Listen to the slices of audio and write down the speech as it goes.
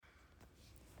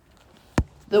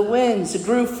The winds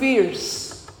grew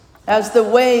fierce as the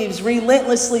waves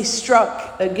relentlessly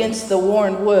struck against the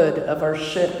worn wood of our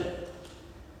ship.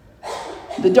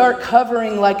 The dark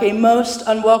hovering like a most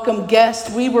unwelcome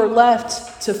guest, we were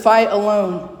left to fight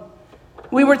alone.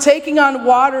 We were taking on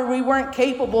water we weren't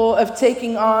capable of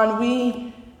taking on.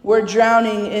 We were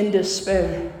drowning in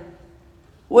despair.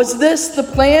 Was this the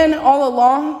plan all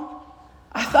along?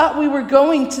 I thought we were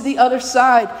going to the other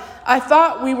side. I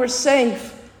thought we were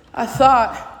safe. I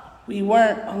thought we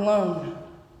weren't alone.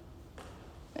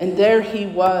 And there he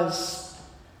was,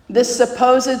 this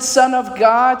supposed Son of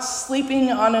God,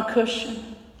 sleeping on a cushion.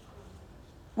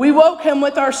 We woke him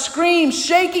with our screams,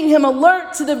 shaking him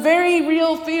alert to the very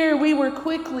real fear we were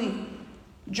quickly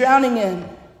drowning in.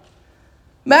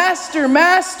 Master,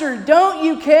 Master, don't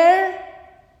you care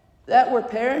that we're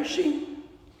perishing?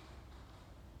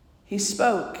 He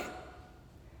spoke,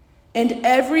 and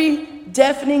every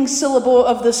deafening syllable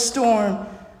of the storm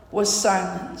was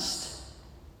silenced.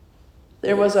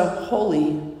 There was a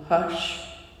holy hush.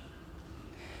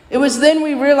 It was then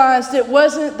we realized it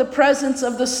wasn't the presence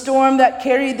of the storm that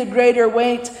carried the greater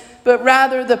weight, but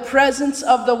rather the presence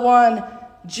of the one,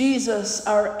 Jesus,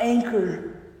 our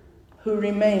anchor, who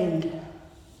remained.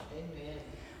 Amen.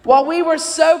 While we were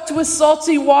soaked with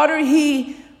salty water,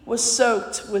 he was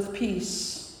soaked with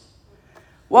peace.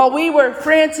 While we were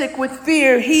frantic with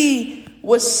fear, he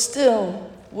was still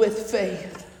with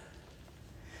faith.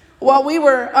 While we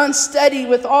were unsteady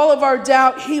with all of our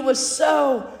doubt, he was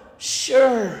so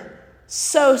sure,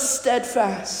 so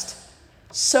steadfast,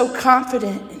 so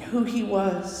confident in who he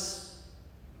was.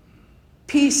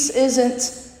 Peace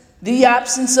isn't the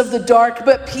absence of the dark,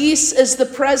 but peace is the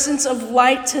presence of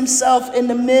light himself in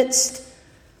the midst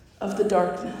of the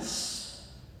darkness.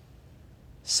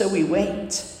 So we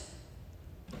wait,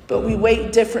 but we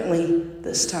wait differently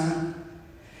this time.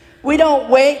 We don't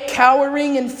wait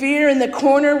cowering in fear in the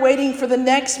corner, waiting for the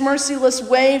next merciless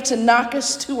wave to knock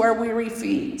us to our weary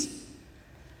feet.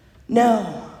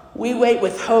 No, we wait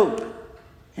with hope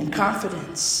and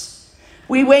confidence.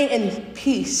 We wait in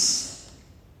peace,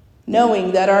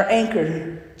 knowing that our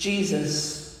anchor,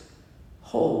 Jesus,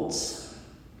 holds.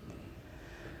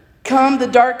 Come the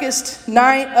darkest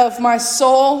night of my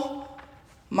soul,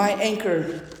 my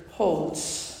anchor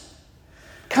holds.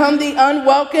 Come the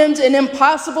unwelcomed and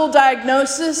impossible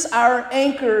diagnosis, our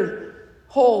anchor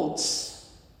holds.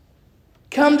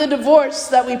 Come the divorce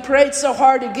that we prayed so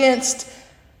hard against,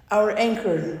 our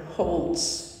anchor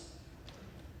holds.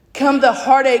 Come the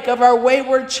heartache of our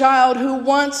wayward child who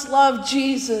once loved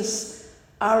Jesus,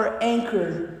 our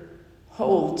anchor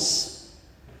holds.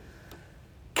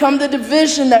 Come the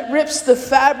division that rips the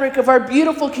fabric of our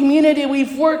beautiful community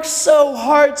we've worked so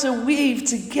hard to weave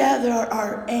together,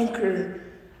 our anchor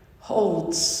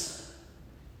holds.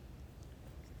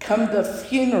 Come the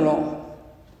funeral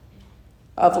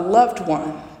of a loved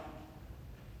one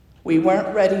we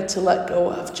weren't ready to let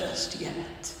go of just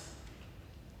yet.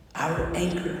 Our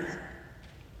anchor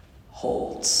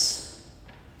holds.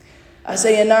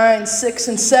 Isaiah 9, 6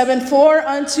 and 7. For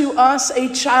unto us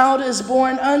a child is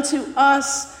born, unto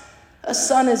us a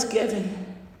son is given.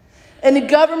 And the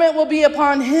government will be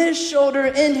upon his shoulder,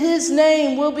 and his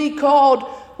name will be called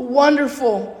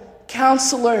Wonderful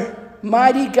Counselor,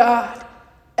 Mighty God,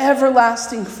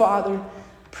 Everlasting Father,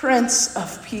 Prince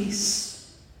of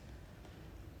Peace.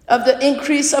 Of the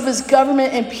increase of his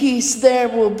government and peace there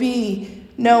will be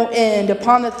no end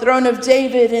upon the throne of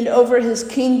David and over his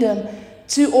kingdom,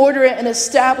 to order it and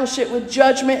establish it with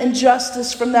judgment and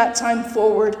justice from that time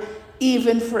forward,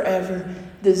 even forever.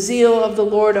 The zeal of the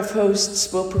Lord of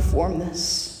hosts will perform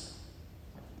this.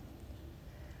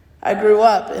 I grew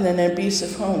up in an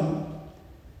abusive home,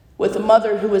 with a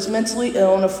mother who was mentally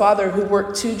ill and a father who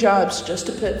worked 2 jobs just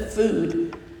to put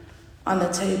food on the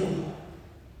table.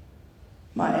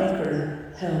 My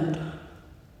anchor held.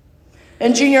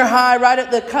 In junior high, right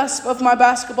at the cusp of my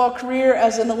basketball career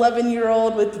as an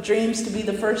 11-year-old with dreams to be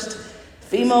the first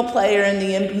female player in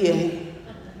the NBA,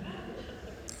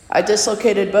 I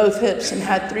dislocated both hips and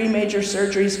had 3 major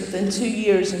surgeries within 2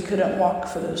 years and couldn't walk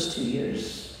for those 2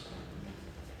 years.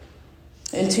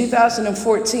 In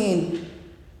 2014,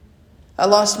 I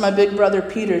lost my big brother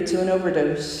Peter to an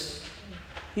overdose.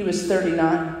 He was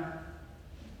 39.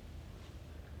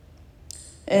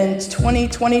 In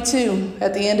 2022,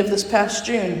 at the end of this past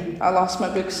June, I lost my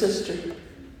big sister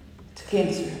to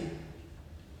cancer.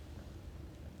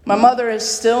 My mother is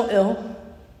still ill,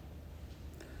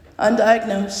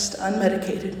 undiagnosed,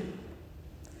 unmedicated.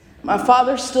 My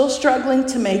father's still struggling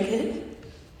to make it,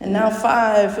 and now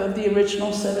 5 of the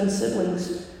original 7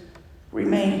 siblings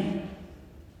remain.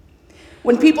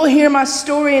 When people hear my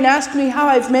story and ask me how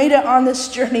I've made it on this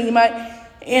journey, my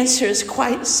answer is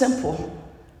quite simple.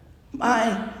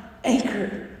 My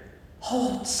anchor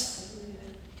holds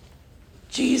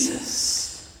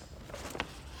Jesus.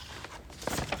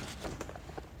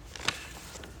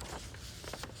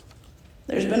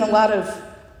 There's been a lot of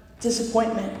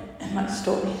disappointment in my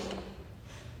story,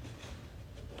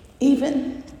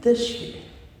 even this year.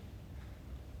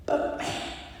 But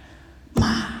man,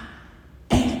 my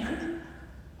anchor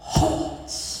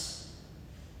holds,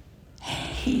 and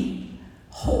he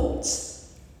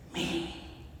holds me.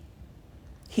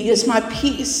 He is my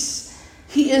peace.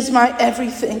 He is my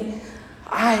everything.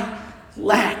 I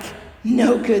lack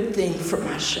no good thing from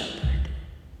my shepherd.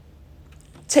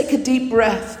 Take a deep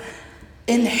breath.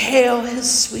 Inhale his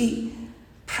sweet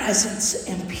presence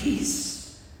and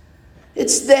peace.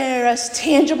 It's there, as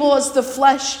tangible as the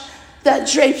flesh that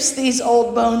drapes these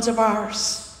old bones of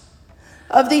ours.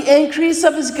 Of the increase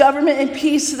of his government and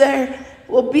peace, there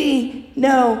will be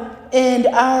no end.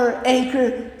 Our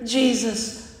anchor,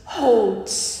 Jesus,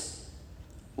 holds.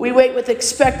 We wait with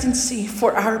expectancy,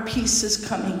 for our peace is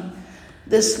coming.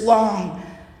 This long,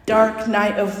 dark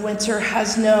night of winter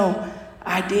has no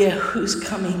idea who's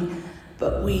coming,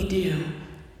 but we do,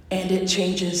 and it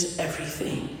changes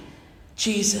everything.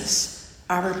 Jesus,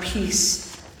 our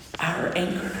peace, our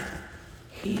anchor,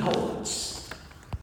 he holds.